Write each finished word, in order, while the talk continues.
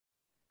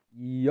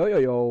Yo,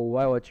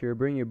 iWatch here,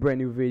 bringing you a brand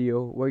new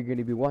video. What you're going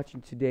to be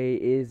watching today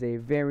is a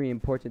very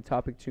important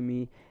topic to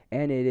me,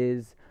 and it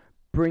is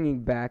bringing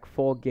back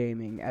fall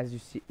gaming, as you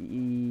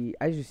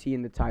see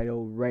in the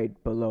title right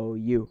below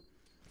you.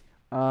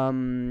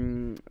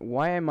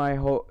 Why am I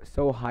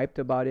so hyped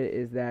about it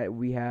is that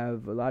we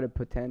have a lot of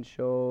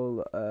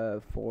potential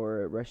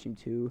for Rushing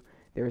 2.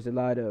 There's a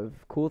lot of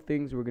cool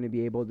things we're going to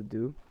be able to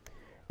do,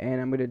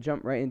 and I'm going to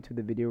jump right into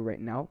the video right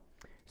now.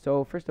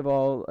 So first of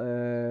all,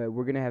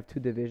 we're gonna have two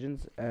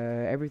divisions.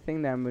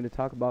 Everything that I'm gonna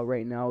talk about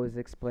right now is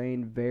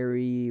explained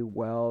very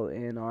well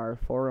in our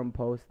forum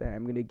post that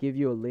I'm gonna give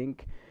you a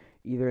link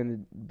either in the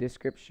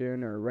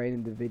description or right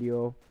in the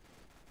video.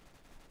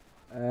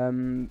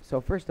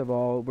 So first of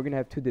all, we're gonna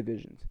have two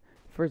divisions.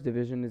 First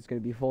division is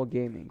gonna be full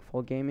gaming.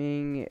 Full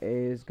gaming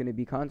is gonna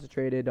be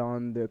concentrated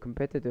on the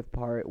competitive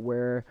part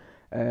where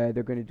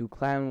they're gonna do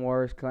clan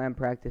wars, clan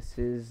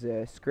practices,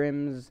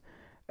 scrims,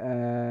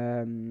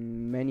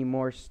 many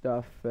more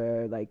stuff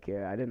like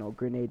I don't know,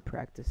 grenade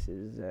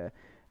practices,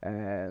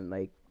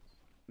 like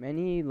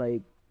many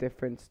like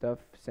different stuff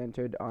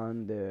centered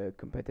on the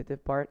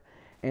competitive part.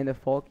 And the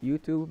folk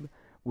YouTube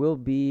will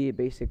be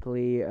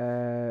basically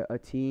a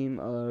team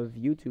of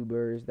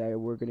YouTubers that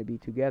we're gonna be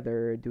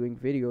together doing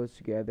videos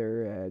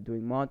together,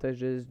 doing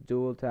montages,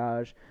 dual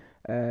taj,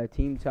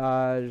 team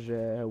taj,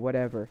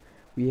 whatever.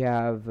 We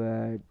have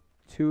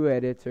two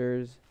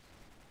editors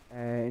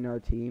in our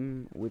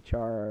team, which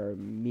are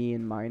me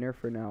and Miner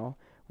for now.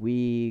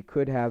 We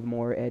could have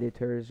more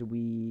editors.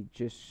 We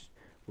just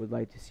would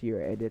like to see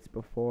your edits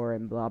before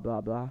and blah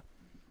blah blah.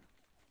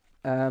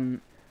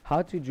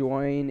 How to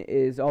join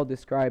is all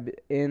described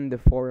in the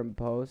forum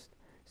post.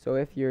 So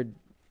if you're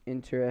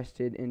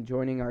interested in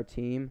joining our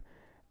team,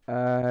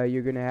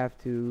 you're gonna have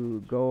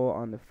to go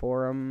on the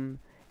forum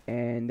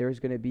and there's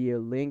going to be a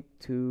link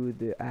to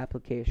the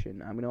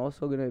application. I'm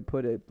also going to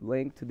put a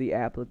link to the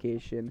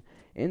application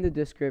in the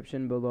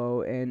description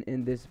below and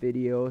in this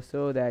video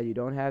so that you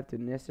don't have to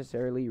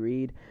necessarily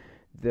read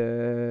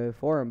the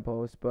forum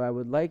posts, but I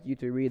would like you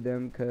to read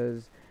them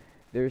because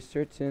there's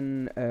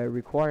certain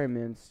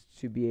requirements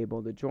to be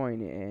able to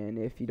join, and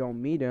if you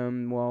don't meet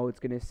them, well, it's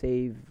going to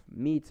save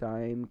me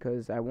time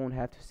because I won't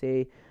have to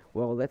say,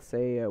 well, let's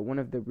say one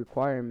of the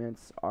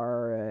requirements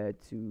are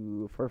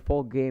for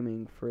full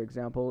gaming, for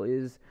example,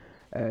 is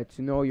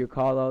to know your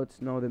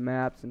callouts, know the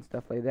maps and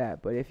stuff like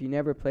that. But if you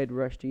never played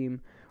Rush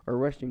Team or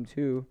Rush Team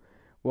 2,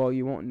 well,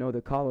 you won't know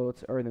the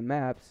callouts or the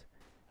maps,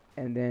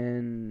 and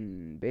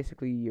then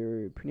basically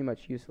you're pretty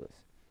much useless.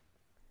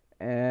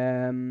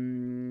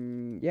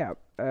 Yeah.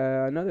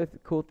 Another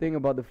cool thing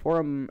about the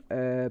forum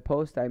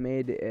post I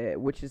made,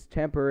 which is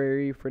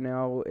temporary for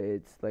now,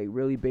 it's like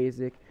really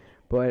basic,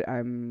 but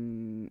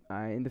in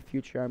the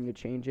future I'm gonna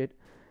change it.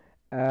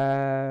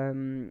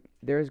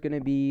 There's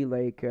gonna be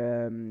like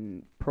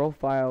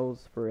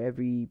profiles for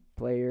every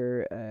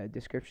player,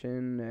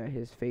 description,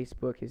 his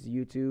Facebook, his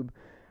YouTube,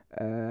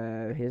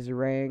 his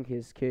rank,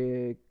 his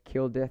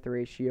kill death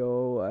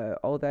ratio,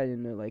 all that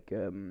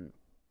in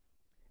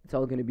it's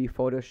all gonna be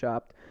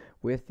photoshopped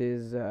with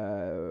his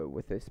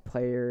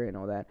player and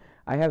all that.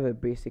 I have a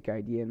basic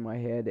idea in my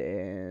head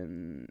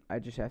and I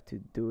just have to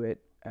do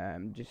it.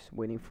 I'm just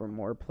waiting for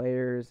more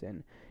players,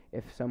 and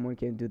if someone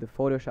can do the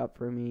Photoshop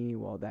for me,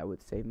 well, that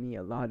would save me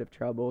a lot of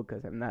trouble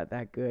because I'm not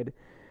that good.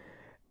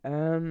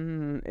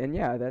 And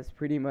yeah, that's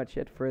pretty much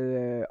it for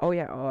the. Oh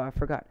yeah, oh I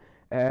forgot.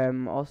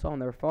 Also on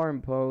their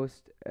forum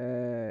post,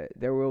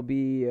 there will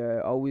be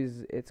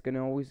it's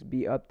gonna always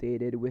be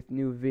updated with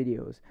new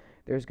videos.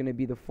 There's gonna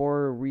be the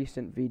 4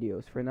 recent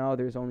videos. For now,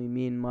 there's only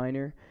me and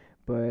Miner,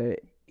 but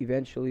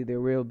eventually there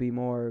will be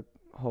more.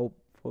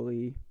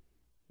 Hopefully,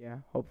 yeah,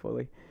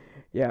 hopefully.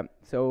 Yeah,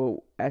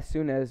 so as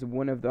soon as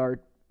one of our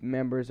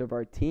members of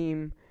our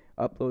team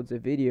uploads a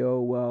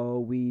video,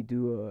 well, we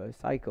do a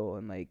cycle,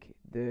 and like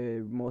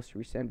the most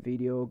recent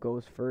video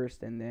goes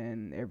first, and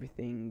then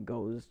everything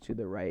goes to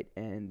the right,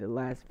 and the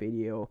last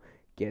video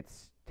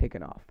gets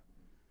taken off.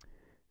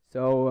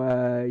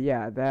 So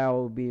yeah,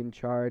 that'll be in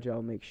charge.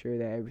 I'll make sure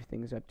that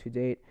everything's up to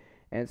date,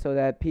 and so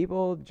that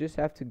people just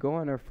have to go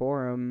on our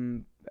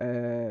forum,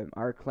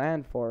 our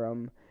clan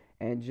forum,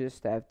 and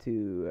just have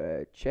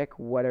to check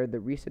what are the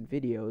recent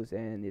videos,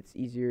 and it's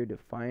easier to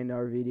find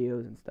our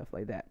videos and stuff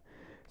like that.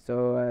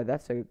 So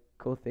that's a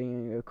cool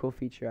thing, a cool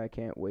feature. I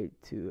can't wait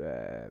to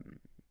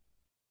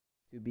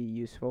be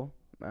useful,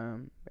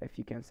 if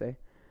you can say.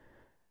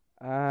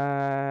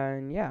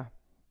 And yeah,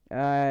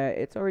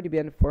 it's already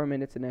been 4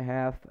 minutes and a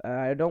half.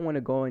 I don't want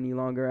to go any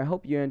longer. I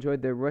hope you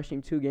enjoyed the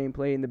Rushing 2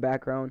 gameplay in the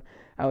background.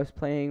 I was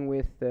playing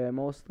with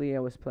mostly. I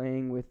was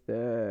playing with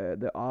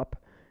the op,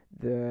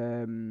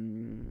 the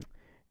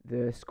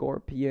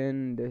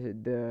scorpion,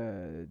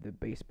 the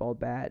baseball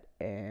bat,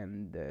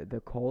 and the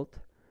colt.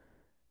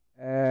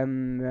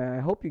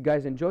 I hope you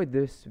guys enjoyed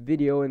this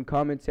video and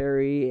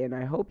commentary, and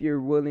I hope you're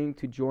willing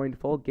to join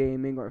Folk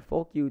Gaming or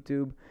Folk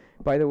YouTube.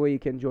 By the way, you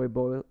can join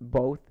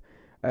both.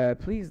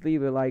 Please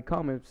leave a like,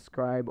 comment,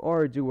 subscribe,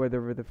 or do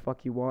whatever the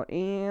fuck you want,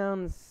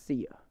 and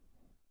see ya.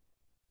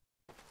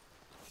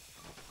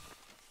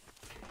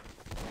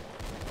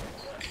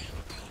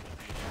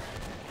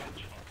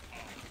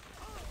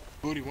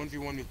 Booty,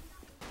 1v1 me.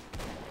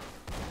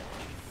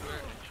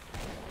 Where?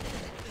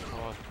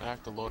 Oh, I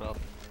have to load up.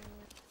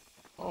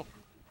 Oh,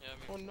 Yeah,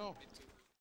 oh no. me too.